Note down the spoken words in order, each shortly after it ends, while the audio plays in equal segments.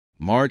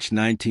March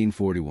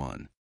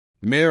 1941.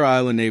 Mare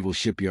Island Naval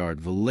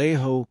Shipyard,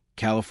 Vallejo,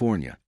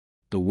 California.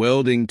 The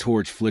welding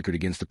torch flickered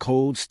against the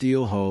cold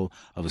steel hull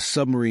of a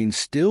submarine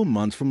still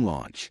months from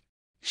launch.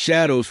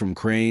 Shadows from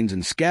cranes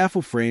and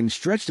scaffold frames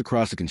stretched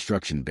across the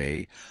construction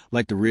bay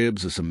like the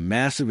ribs of some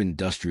massive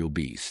industrial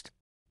beast.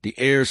 The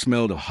air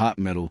smelled of hot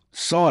metal,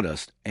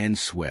 sawdust, and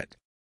sweat.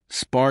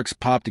 Sparks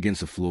popped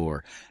against the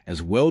floor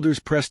as welders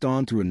pressed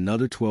on through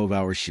another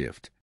 12-hour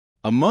shift.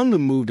 Among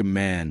them moved a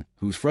man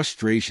whose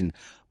frustration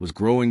was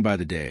growing by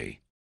the day.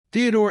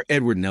 Theodore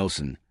Edward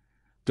Nelson,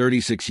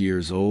 36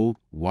 years old,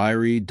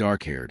 wiry,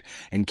 dark-haired,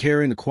 and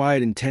carrying the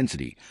quiet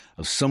intensity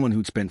of someone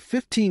who'd spent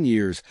 15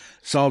 years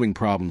solving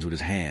problems with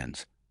his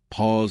hands,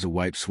 paused to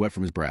wipe sweat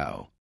from his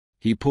brow.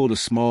 He pulled a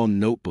small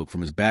notebook from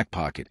his back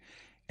pocket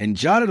and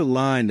jotted a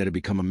line that had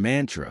become a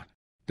mantra.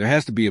 There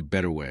has to be a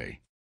better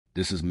way.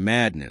 This is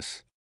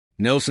madness.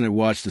 Nelson had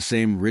watched the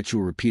same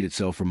ritual repeat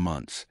itself for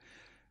months.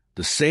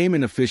 The same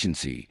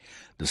inefficiency,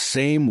 the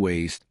same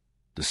waste,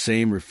 the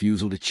same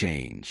refusal to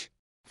change.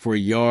 For a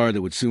yard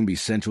that would soon be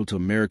central to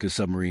America's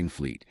submarine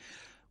fleet,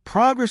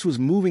 progress was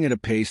moving at a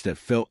pace that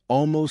felt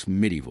almost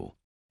medieval.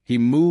 He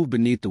moved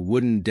beneath the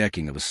wooden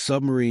decking of a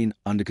submarine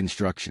under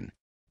construction.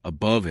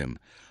 Above him,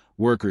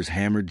 workers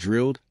hammered,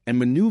 drilled, and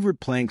maneuvered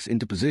planks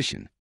into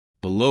position.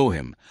 Below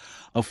him,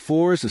 a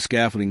forest of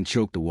scaffolding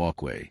choked the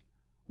walkway.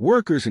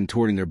 Workers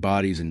contorting their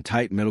bodies in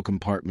tight metal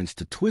compartments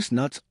to twist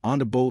nuts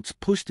onto bolts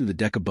pushed through the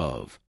deck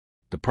above.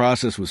 The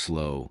process was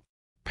slow,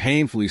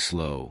 painfully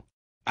slow.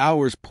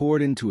 Hours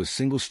poured into a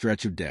single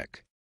stretch of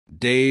deck.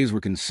 Days were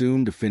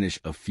consumed to finish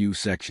a few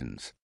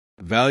sections.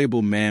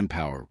 Valuable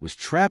manpower was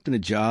trapped in a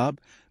job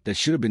that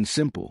should have been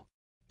simple.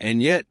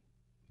 And yet,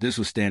 this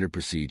was standard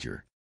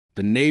procedure.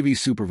 The Navy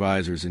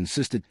supervisors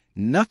insisted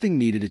nothing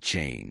needed to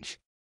change.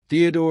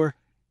 Theodore,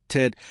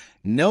 Ted,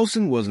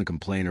 Nelson wasn't a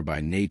complainer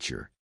by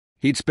nature.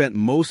 He'd spent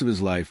most of his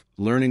life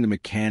learning the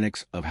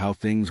mechanics of how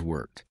things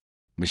worked.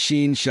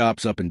 Machine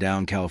shops up and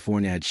down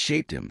California had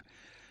shaped him.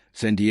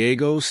 San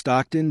Diego,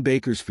 Stockton,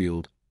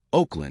 Bakersfield,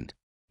 Oakland.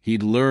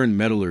 He'd learned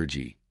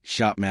metallurgy,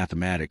 shop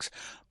mathematics,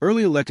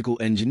 early electrical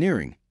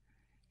engineering.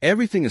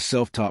 Everything a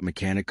self-taught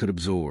mechanic could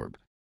absorb.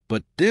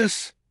 But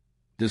this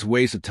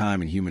waste of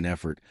time and human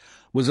effort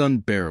was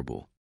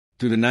unbearable.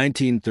 Through the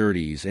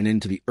 1930s and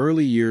into the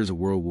early years of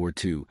World War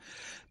II,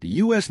 the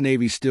U.S.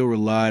 Navy still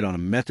relied on a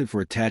method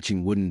for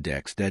attaching wooden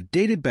decks that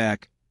dated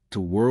back to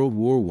World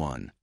War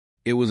I.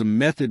 It was a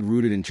method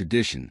rooted in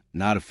tradition,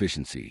 not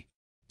efficiency.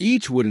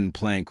 Each wooden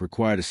plank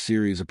required a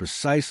series of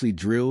precisely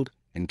drilled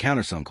and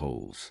countersunk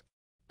holes.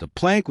 The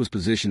plank was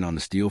positioned on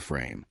the steel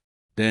frame.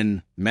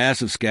 Then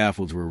massive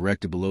scaffolds were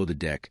erected below the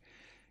deck,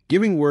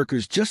 giving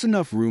workers just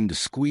enough room to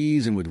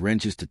squeeze in with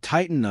wrenches to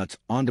tighten nuts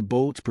onto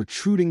bolts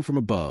protruding from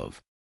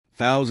above.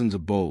 Thousands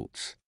of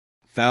bolts,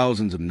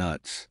 thousands of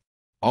nuts,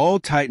 all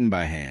tightened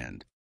by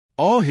hand,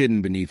 all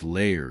hidden beneath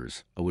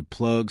layers of wood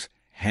plugs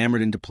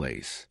hammered into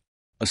place.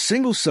 A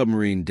single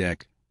submarine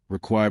deck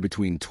required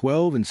between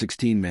 12 and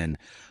 16 men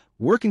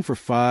working for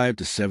 5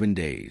 to 7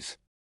 days.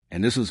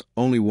 And this was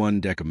only one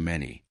deck of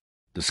many.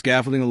 The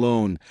scaffolding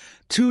alone,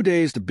 2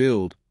 days to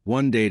build,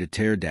 1 day to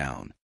tear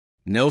down.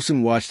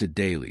 Nelson watched it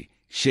daily,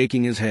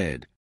 shaking his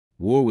head.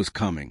 War was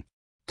coming.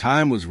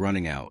 Time was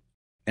running out.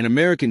 And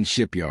American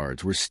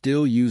shipyards were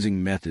still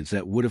using methods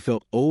that would have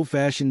felt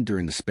old-fashioned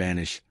during the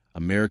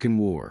Spanish-American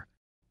War.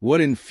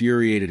 What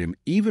infuriated him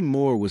even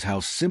more was how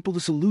simple the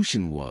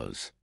solution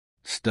was.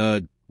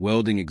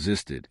 Stud-welding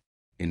existed.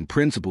 In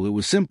principle, it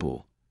was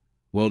simple.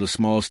 Weld a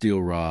small steel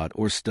rod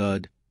or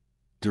stud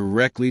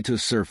directly to the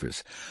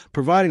surface,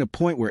 providing a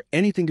point where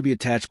anything could be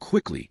attached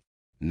quickly.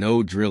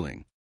 No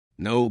drilling,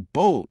 no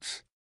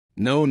bolts,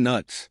 no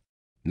nuts,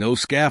 no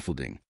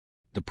scaffolding.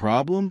 The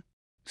problem?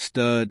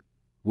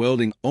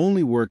 Stud-welding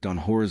only worked on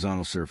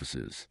horizontal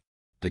surfaces.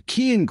 The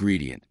key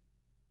ingredient,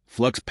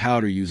 flux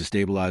powder used to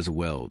stabilize a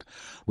weld,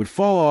 would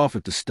fall off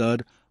if the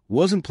stud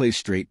wasn't placed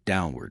straight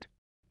downward.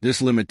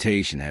 This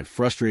limitation had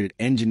frustrated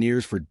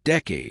engineers for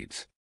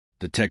decades.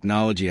 The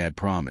technology had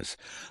promise,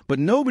 but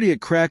nobody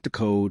had cracked the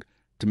code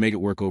to make it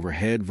work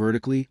overhead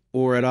vertically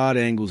or at odd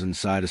angles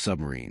inside a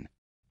submarine.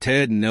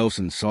 Ted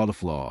Nelson saw the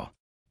flaw,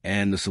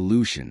 and the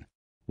solution.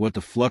 What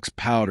the flux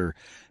powder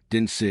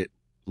didn't sit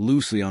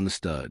loosely on the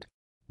stud?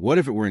 What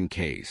if it were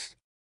encased?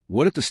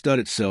 What if the stud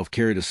itself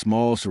carried a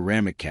small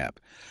ceramic cap,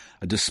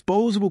 a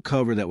disposable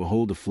cover that would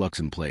hold the flux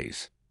in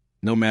place,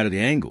 no matter the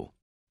angle?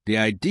 The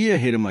idea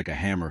hit him like a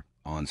hammer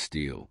on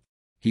steel.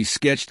 He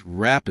sketched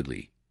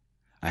rapidly.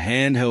 A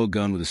handheld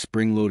gun with a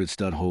spring-loaded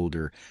stud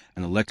holder,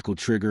 an electrical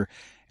trigger,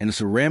 and a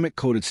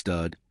ceramic-coated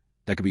stud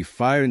that could be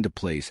fired into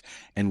place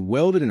and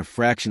welded in a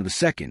fraction of a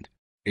second.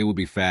 It would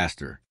be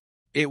faster.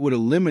 It would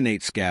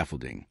eliminate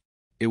scaffolding.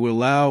 It would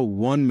allow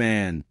one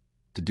man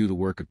to do the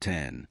work of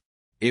 10.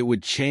 It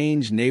would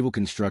change naval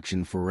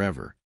construction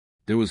forever.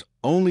 There was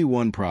only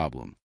one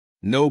problem.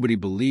 Nobody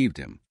believed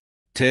him.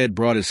 Ted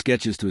brought his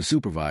sketches to his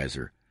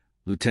supervisor,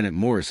 Lieutenant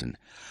Morrison,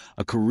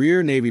 a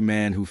career Navy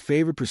man who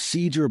favored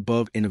procedure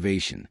above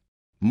innovation.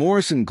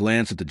 Morrison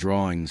glanced at the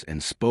drawings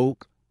and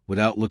spoke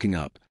without looking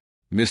up.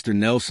 Mr.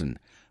 Nelson,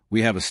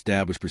 we have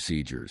established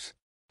procedures.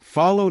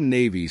 Follow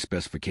Navy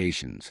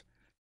specifications.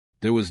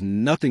 There was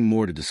nothing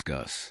more to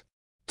discuss.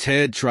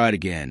 Ted tried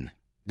again,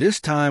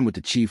 this time with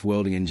the chief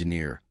welding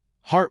engineer,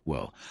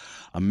 Hartwell,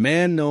 a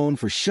man known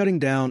for shutting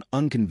down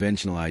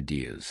unconventional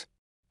ideas.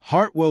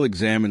 Hartwell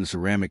examined the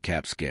ceramic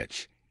cap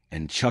sketch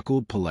and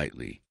chuckled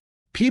politely.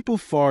 People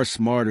far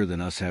smarter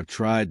than us have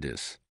tried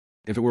this.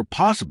 If it were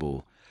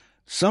possible,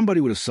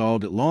 somebody would have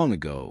solved it long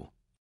ago.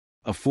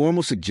 A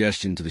formal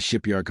suggestion to the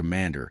shipyard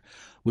commander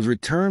was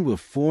returned with a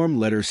form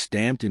letter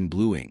stamped in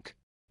blue ink.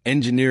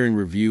 Engineering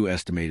review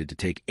estimated to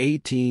take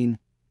 18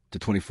 to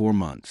 24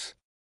 months.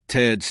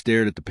 Ted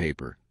stared at the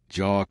paper,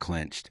 jaw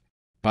clenched.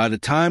 By the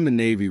time the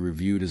Navy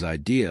reviewed his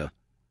idea,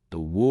 the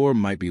war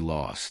might be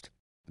lost.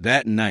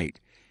 That night,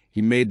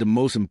 he made the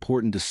most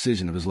important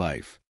decision of his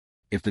life.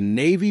 If the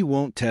Navy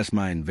won't test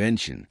my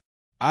invention,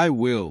 I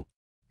will.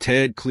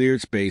 Ted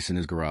cleared space in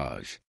his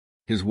garage.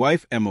 His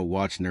wife Emma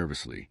watched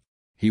nervously.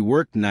 He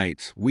worked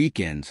nights,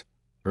 weekends,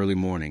 early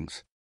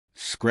mornings.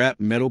 Scrap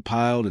metal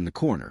piled in the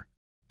corner.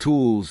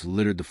 Tools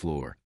littered the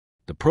floor.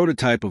 The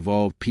prototype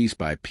evolved piece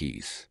by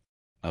piece.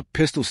 A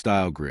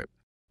pistol-style grip,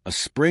 a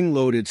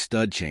spring-loaded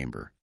stud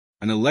chamber,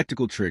 an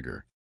electrical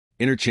trigger,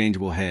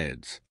 interchangeable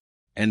heads,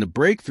 and the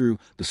breakthrough,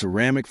 the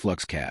ceramic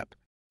flux cap.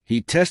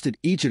 He tested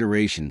each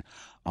iteration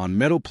on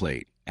metal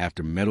plate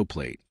after metal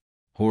plate,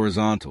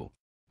 horizontal,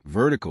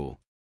 vertical,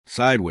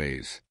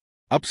 sideways,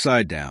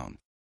 upside down.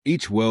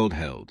 Each weld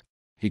held.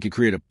 He could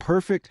create a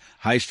perfect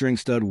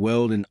high-strength stud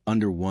weld in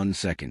under 1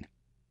 second,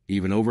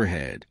 even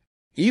overhead,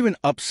 even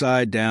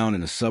upside down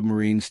in a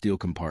submarine steel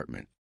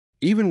compartment,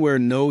 even where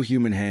no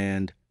human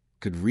hand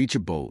could reach a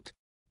bolt.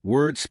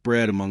 Word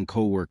spread among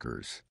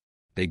co-workers.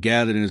 They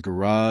gathered in his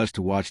garage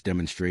to watch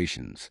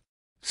demonstrations.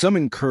 Some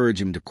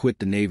encouraged him to quit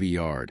the Navy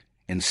Yard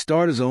and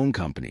start his own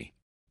company.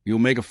 You'll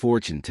make a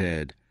fortune,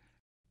 Ted.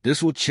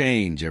 This will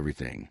change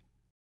everything.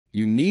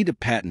 You need to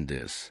patent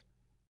this.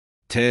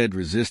 Ted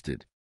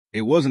resisted.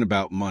 It wasn't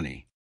about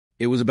money.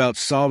 It was about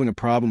solving a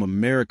problem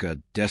America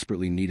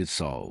desperately needed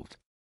solved.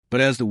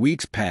 But as the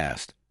weeks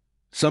passed,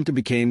 something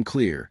became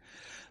clear.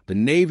 The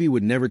Navy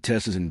would never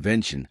test his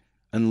invention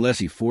unless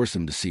he forced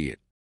them to see it.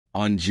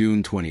 On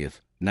June 20th,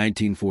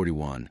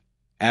 1941,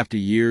 after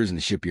years in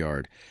the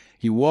shipyard,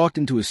 he walked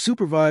into his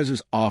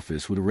supervisor's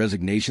office with a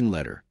resignation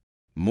letter.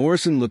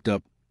 Morrison looked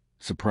up,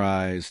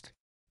 surprised.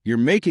 "You're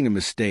making a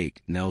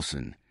mistake,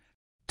 Nelson."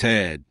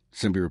 Ted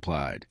simply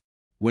replied,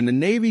 "When the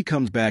Navy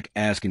comes back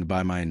asking to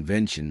buy my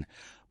invention,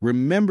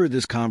 remember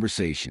this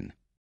conversation."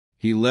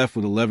 He left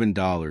with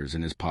 $11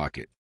 in his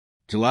pocket.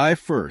 July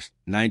 1st,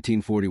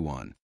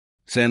 1941,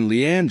 San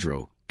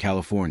Leandro,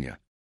 California.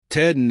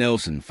 Ted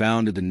Nelson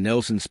founded the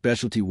Nelson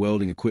Specialty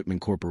Welding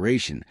Equipment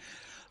Corporation,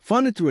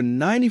 funded through a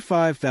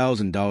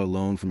 $95,000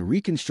 loan from the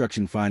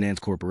Reconstruction Finance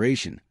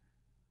Corporation.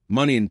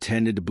 Money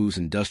intended to boost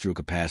industrial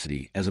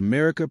capacity as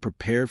America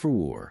prepared for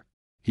war.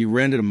 He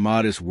rented a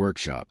modest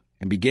workshop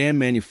and began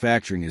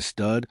manufacturing his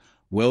stud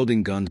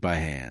welding guns by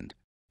hand.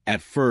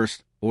 At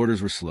first,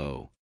 orders were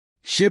slow.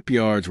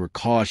 Shipyards were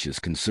cautious,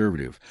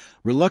 conservative,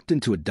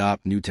 reluctant to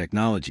adopt new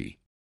technology.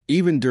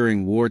 Even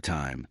during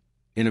wartime,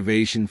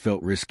 innovation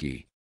felt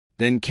risky.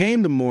 Then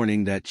came the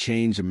morning that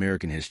changed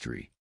American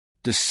history.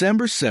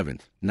 December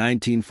 7th,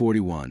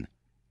 1941.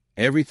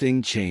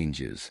 Everything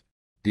changes.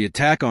 The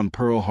attack on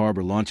Pearl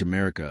Harbor launched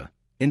America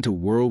into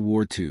World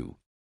War II.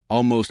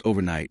 Almost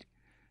overnight,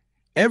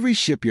 every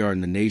shipyard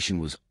in the nation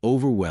was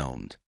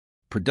overwhelmed.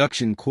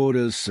 Production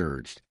quotas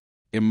surged.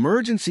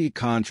 Emergency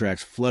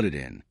contracts flooded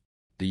in.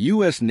 The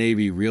U.S.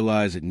 Navy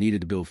realized it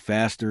needed to build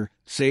faster,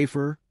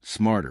 safer,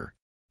 smarter.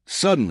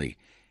 Suddenly,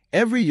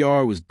 every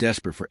yard was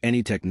desperate for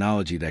any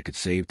technology that could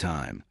save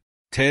time.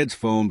 Ted's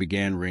phone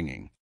began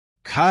ringing.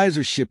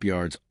 Kaiser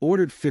Shipyards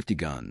ordered 50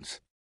 guns.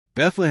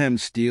 Bethlehem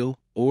Steel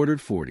ordered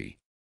 40.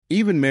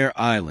 Even Mare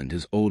Island,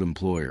 his old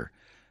employer,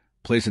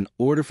 placed an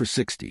order for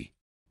 60.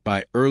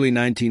 By early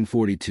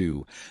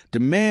 1942,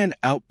 demand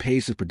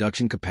outpaced his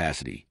production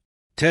capacity.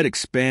 Ted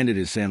expanded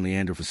his San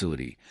Leandro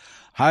facility,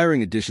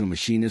 hiring additional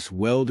machinists,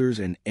 welders,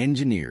 and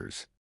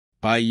engineers.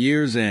 By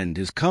year's end,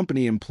 his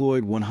company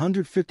employed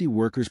 150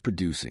 workers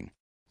producing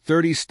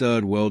 30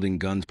 stud welding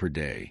guns per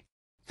day,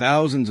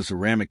 thousands of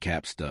ceramic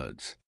cap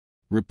studs,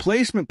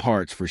 replacement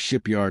parts for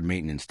shipyard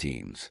maintenance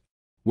teams.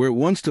 Where it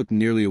once took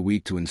nearly a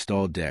week to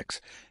install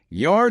decks,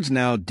 yards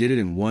now did it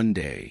in 1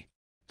 day.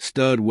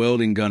 Stud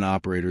welding gun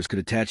operators could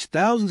attach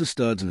thousands of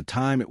studs in the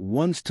time it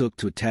once took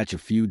to attach a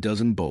few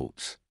dozen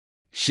bolts.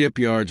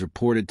 Shipyards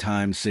reported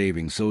time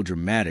savings so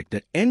dramatic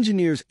that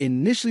engineers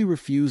initially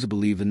refused to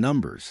believe the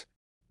numbers.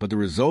 But the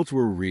results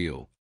were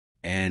real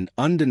and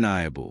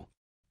undeniable.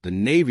 The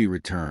Navy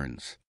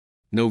returns.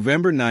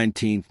 November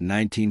 19,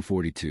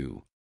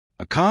 1942.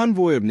 A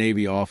convoy of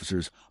Navy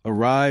officers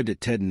arrived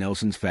at Ted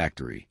Nelson's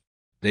factory.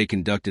 They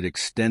conducted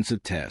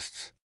extensive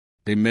tests.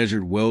 They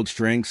measured weld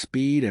strength,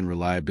 speed, and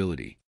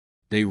reliability.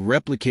 They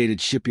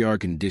replicated shipyard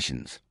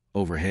conditions,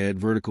 overhead,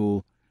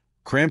 vertical,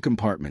 cramped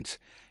compartments,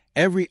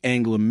 every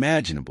angle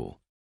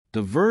imaginable.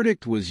 The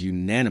verdict was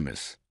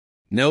unanimous.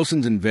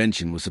 Nelson's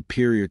invention was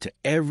superior to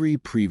every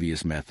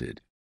previous method.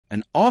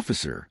 An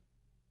officer,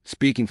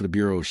 speaking for the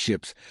Bureau of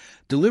Ships,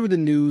 delivered the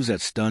news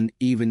that stunned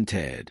even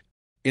Ted.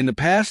 In the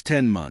past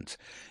 10 months,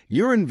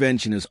 your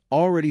invention has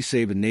already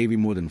saved the Navy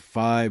more than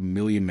 5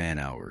 million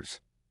man-hours.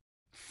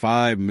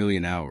 5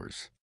 million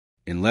hours.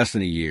 In less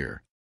than a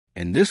year.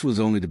 And this was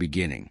only the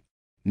beginning.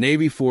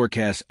 Navy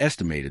forecasts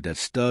estimated that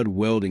stud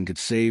welding could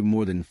save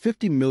more than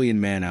 50 million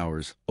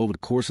man-hours over the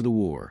course of the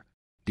war.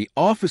 The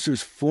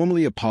officers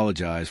formally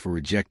apologized for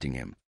rejecting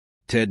him.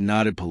 Ted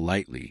nodded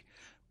politely,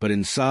 but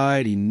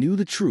inside he knew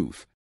the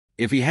truth.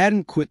 If he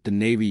hadn't quit the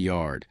Navy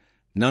Yard,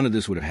 none of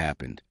this would have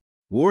happened.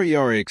 War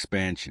Yard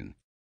expansion.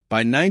 By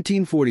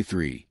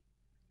 1943,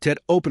 Ted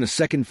opened a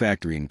second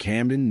factory in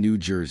Camden, New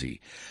Jersey,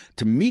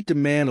 to meet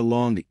demand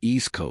along the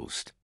East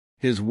Coast.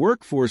 His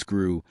workforce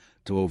grew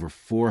to over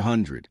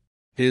 400.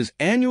 His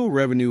annual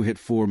revenue hit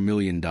 $4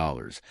 million,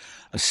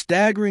 a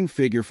staggering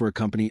figure for a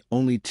company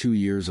only 2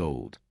 years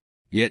old.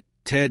 Yet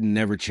Ted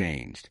never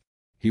changed.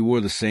 He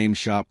wore the same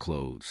shop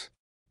clothes,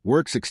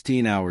 worked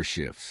 16-hour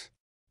shifts,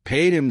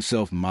 paid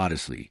himself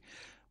modestly,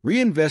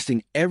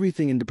 reinvesting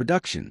everything into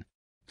production.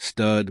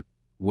 Stud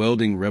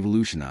welding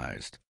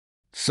revolutionized.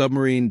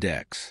 Submarine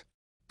decks,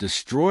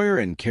 destroyer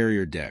and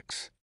carrier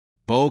decks,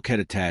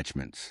 bulkhead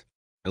attachments,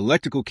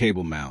 electrical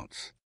cable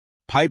mounts,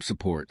 pipe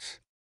supports,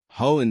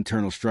 hull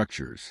internal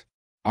structures,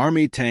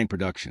 Army tank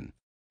production,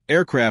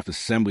 aircraft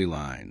assembly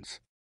lines,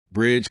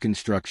 bridge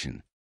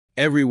construction.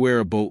 Everywhere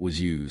a boat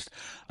was used,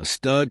 a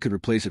stud could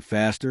replace it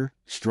faster,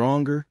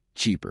 stronger,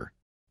 cheaper.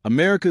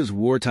 America's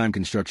wartime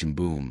construction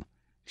boom,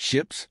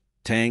 ships,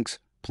 tanks,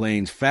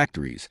 planes,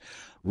 factories,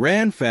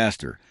 ran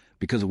faster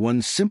because of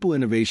one simple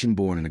innovation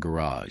born in a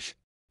garage.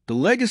 The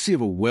legacy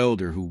of a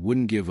welder who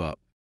wouldn't give up.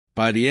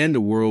 By the end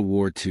of World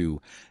War II,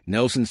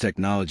 Nelson's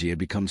technology had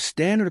become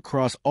standard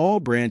across all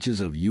branches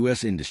of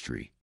U.S.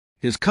 industry.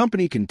 His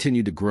company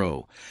continued to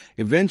grow,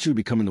 eventually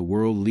becoming the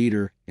world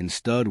leader in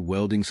stud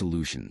welding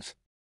solutions.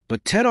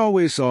 But Ted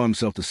always saw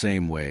himself the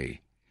same way.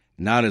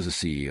 Not as a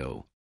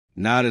CEO,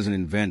 not as an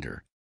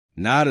inventor,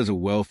 not as a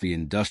wealthy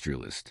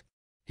industrialist.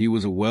 He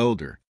was a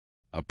welder,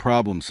 a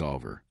problem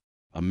solver,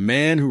 a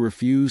man who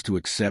refused to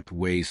accept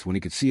waste when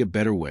he could see a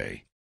better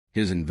way.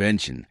 His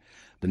invention,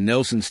 the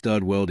Nelson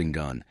stud welding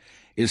gun,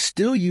 is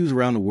still used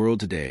around the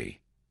world today.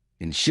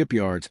 In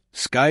shipyards,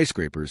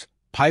 skyscrapers,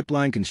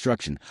 pipeline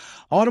construction,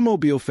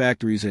 automobile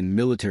factories, and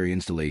military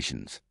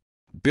installations.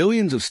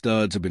 Billions of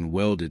studs have been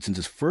welded since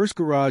his first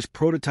garage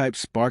prototype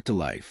sparked to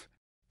life.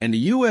 And the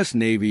U.S.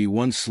 Navy,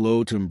 once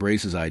slow to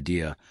embrace his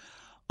idea,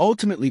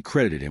 ultimately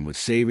credited him with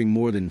saving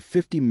more than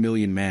 50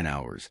 million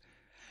man-hours,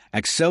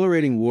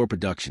 accelerating war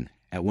production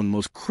at one of the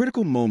most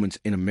critical moments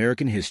in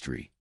American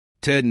history.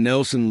 Ted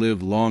Nelson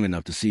lived long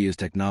enough to see his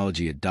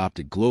technology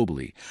adopted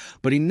globally,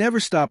 but he never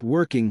stopped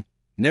working,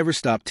 never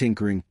stopped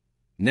tinkering,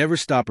 never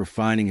stopped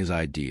refining his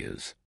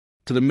ideas.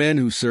 To the men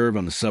who served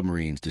on the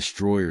submarines,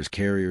 destroyers,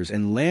 carriers,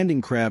 and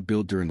landing craft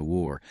built during the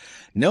war,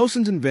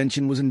 Nelson's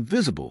invention was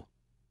invisible,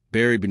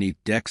 buried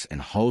beneath decks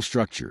and hull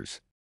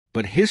structures.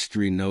 But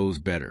history knows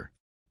better.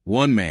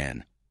 One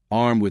man,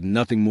 armed with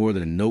nothing more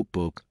than a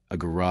notebook, a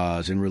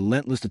garage, and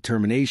relentless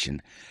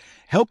determination,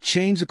 helped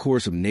change the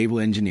course of naval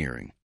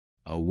engineering.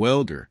 A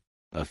welder,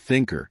 a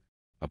thinker,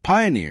 a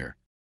pioneer,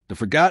 the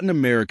forgotten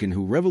American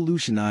who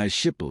revolutionized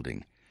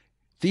shipbuilding,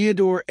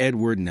 Theodore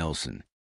Edward Nelson.